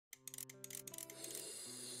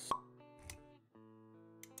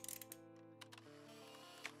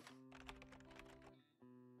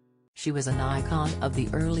She was an icon of the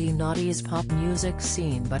early noughties pop music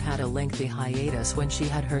scene but had a lengthy hiatus when she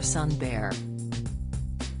had her son Bear.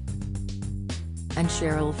 And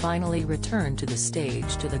Cheryl finally returned to the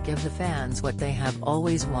stage to give the fans what they have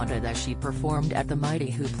always wanted as she performed at the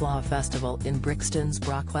Mighty Hoopla festival in Brixton's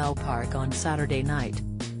Brockwell Park on Saturday night.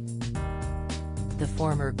 The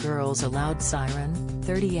former Girls Aloud siren,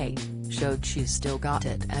 38, showed she's still got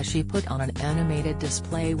it as she put on an animated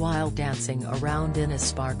display while dancing around in a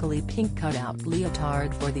sparkly pink cutout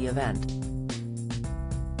leotard for the event.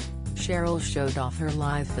 Cheryl showed off her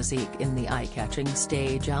live physique in the eye-catching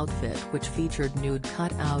stage outfit, which featured nude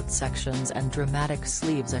cut-out sections and dramatic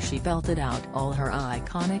sleeves as she belted out all her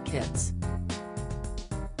iconic hits.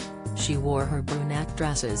 She wore her brunette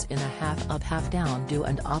dresses in a half-up half-down do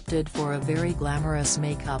and opted for a very glamorous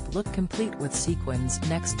makeup look complete with sequins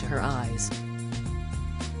next to her eyes.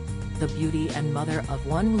 The beauty and mother of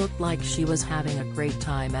one looked like she was having a great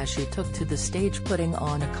time as she took to the stage putting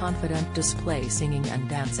on a confident display singing and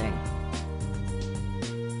dancing.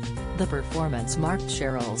 The performance marked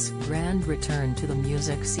Cheryl's grand return to the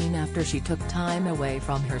music scene after she took time away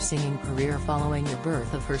from her singing career following the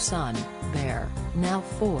birth of her son, Bear, now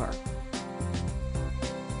 4.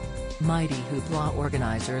 Mighty Hoopla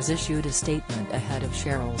organizers issued a statement ahead of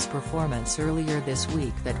Cheryl's performance earlier this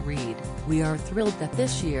week that read, "We are thrilled that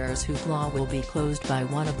this year's Hoopla will be closed by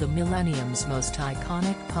one of the millennium's most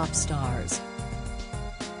iconic pop stars."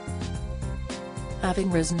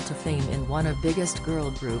 Having risen to fame in one of the biggest girl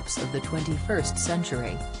groups of the 21st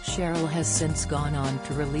century, Cheryl has since gone on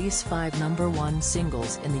to release 5 #1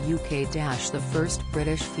 singles in the UK. The first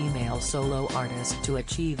British female solo artist to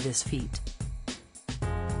achieve this feat.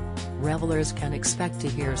 Revelers can expect to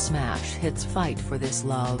hear smash hits Fight for This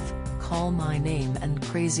Love, Call My Name and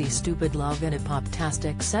Crazy Stupid Love in a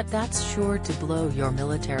pop-tastic set that's sure to blow your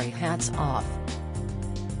military hats off.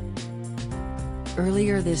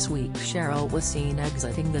 Earlier this week Cheryl was seen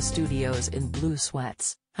exiting the studios in blue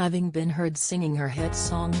sweats, having been heard singing her hit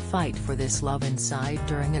song Fight for This Love inside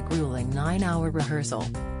during a grueling 9-hour rehearsal.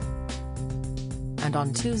 And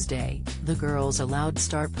on Tuesday, the Girls Aloud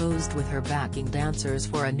star posed with her backing dancers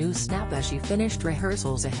for a new snap as she finished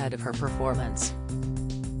rehearsals ahead of her performance.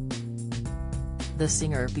 The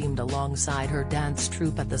singer beamed alongside her dance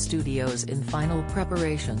troupe at the studios in final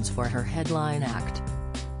preparations for her headline act.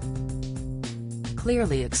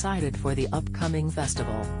 Clearly excited for the upcoming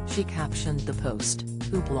festival, she captioned the post,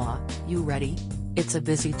 "Hoopla, you ready? It's a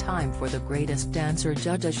busy time for the greatest dancer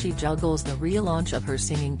judge as she juggles the relaunch of her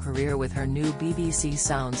singing career with her new BBC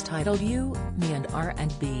Sounds titled You, Me and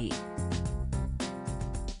R&B.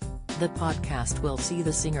 The podcast will see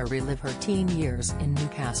the singer relive her teen years in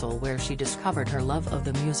Newcastle where she discovered her love of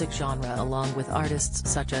the music genre along with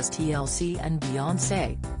artists such as TLC and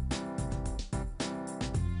Beyoncé.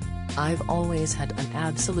 I've always had an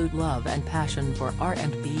absolute love and passion for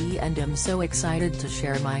R&B and am so excited to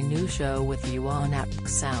share my new show with you on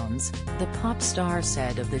Sounds," the pop star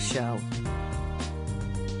said of the show.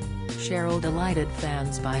 Cheryl delighted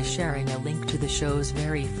fans by sharing a link to the show's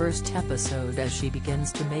very first episode as she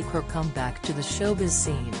begins to make her comeback to the showbiz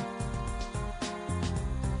scene.